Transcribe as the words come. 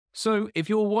So, if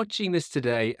you're watching this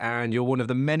today and you're one of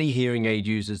the many hearing aid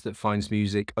users that finds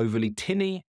music overly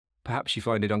tinny, perhaps you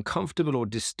find it uncomfortable or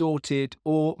distorted,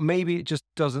 or maybe it just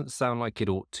doesn't sound like it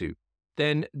ought to,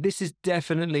 then this is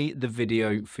definitely the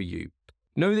video for you.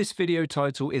 No, this video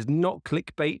title is not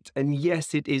clickbait, and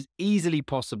yes, it is easily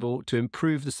possible to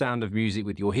improve the sound of music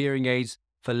with your hearing aids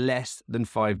for less than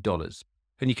 $5.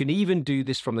 And you can even do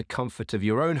this from the comfort of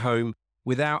your own home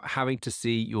without having to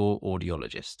see your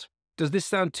audiologist. Does this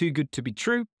sound too good to be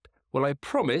true? Well, I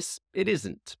promise it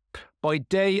isn't. By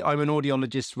day, I'm an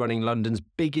audiologist running London's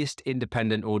biggest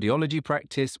independent audiology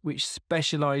practice, which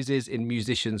specialises in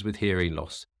musicians with hearing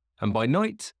loss. And by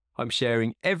night, I'm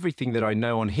sharing everything that I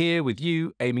know on here with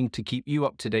you, aiming to keep you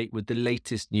up to date with the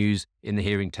latest news in the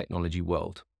hearing technology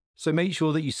world. So make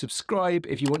sure that you subscribe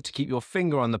if you want to keep your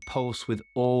finger on the pulse with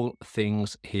all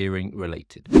things hearing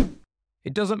related.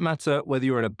 It doesn't matter whether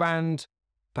you're in a band,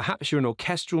 perhaps you're an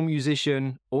orchestral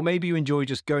musician, or maybe you enjoy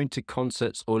just going to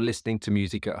concerts or listening to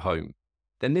music at home.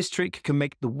 Then this trick can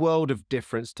make the world of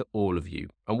difference to all of you.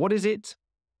 And what is it?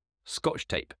 Scotch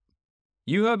tape.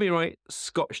 You heard me right,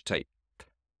 Scotch tape.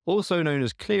 Also known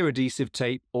as clear adhesive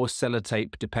tape or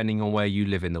sellotape, depending on where you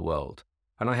live in the world.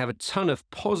 And I have a ton of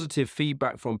positive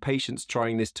feedback from patients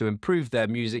trying this to improve their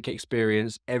music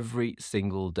experience every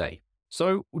single day.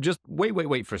 So just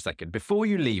wait for a second. Before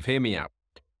you leave, hear me out.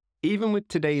 Even with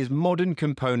today's modern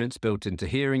components built into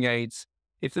hearing aids,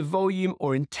 if the volume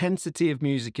or intensity of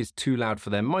music is too loud for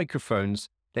their microphones,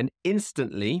 then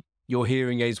instantly your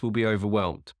hearing aids will be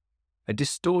overwhelmed. A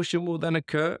distortion will then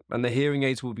occur, and the hearing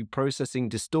aids will be processing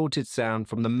distorted sound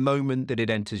from the moment that it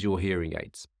enters your hearing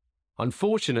aids.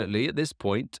 Unfortunately, at this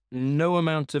point, no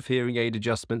amount of hearing aid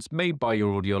adjustments made by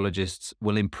your audiologists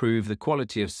will improve the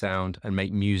quality of sound and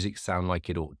make music sound like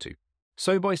it ought to.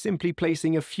 So by simply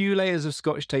placing a few layers of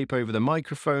Scotch tape over the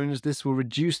microphones, this will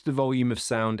reduce the volume of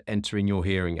sound entering your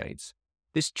hearing aids.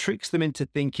 This tricks them into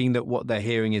thinking that what they're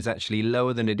hearing is actually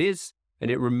lower than it is,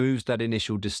 and it removes that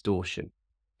initial distortion.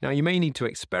 Now, you may need to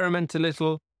experiment a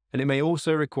little, and it may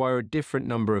also require a different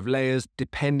number of layers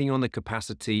depending on the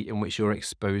capacity in which you're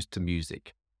exposed to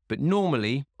music. But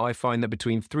normally, I find that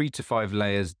between 3 to 5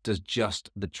 layers does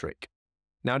just the trick.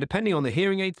 Now, depending on the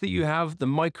hearing aids that you have, the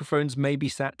microphones may be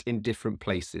sat in different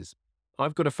places.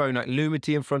 I've got a Phonak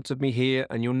Lumity in front of me here,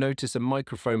 and you'll notice a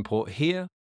microphone port here,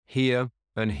 here,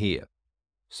 and here.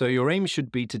 So your aim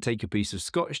should be to take a piece of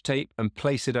Scotch tape and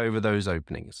place it over those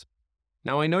openings.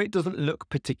 Now, I know it doesn't look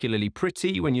particularly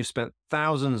pretty when you've spent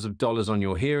thousands of dollars on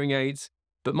your hearing aids,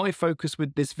 but my focus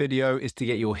with this video is to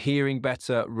get your hearing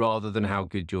better rather than how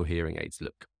good your hearing aids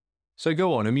look. So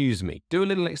go on, amuse me. Do a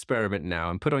little experiment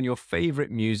now and put on your favorite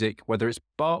music, whether it's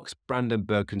Bach's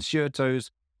Brandenburg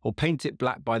Concertos or Paint It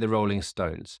Black by the Rolling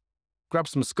Stones. Grab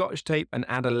some Scotch tape and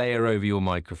add a layer over your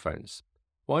microphones.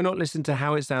 Why not listen to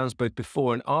how it sounds both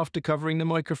before and after covering the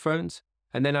microphones,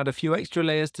 and then add a few extra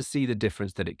layers to see the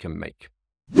difference that it can make.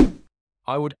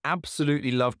 I would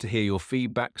absolutely love to hear your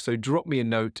feedback, so drop me a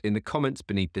note in the comments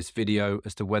beneath this video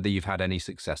as to whether you've had any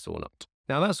success or not.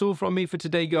 Now that's all from me for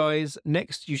today, guys.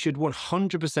 Next, you should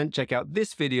 100% check out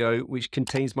this video, which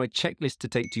contains my checklist to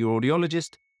take to your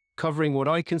audiologist, covering what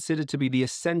I consider to be the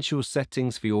essential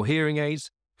settings for your hearing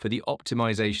aids for the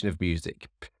optimization of music.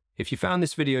 If you found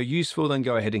this video useful, then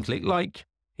go ahead and click like.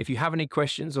 If you have any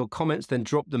questions or comments, then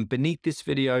drop them beneath this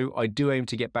video. I do aim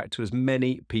to get back to as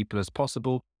many people as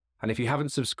possible. And if you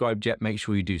haven't subscribed yet, make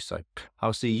sure you do so.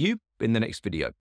 I'll see you in the next video.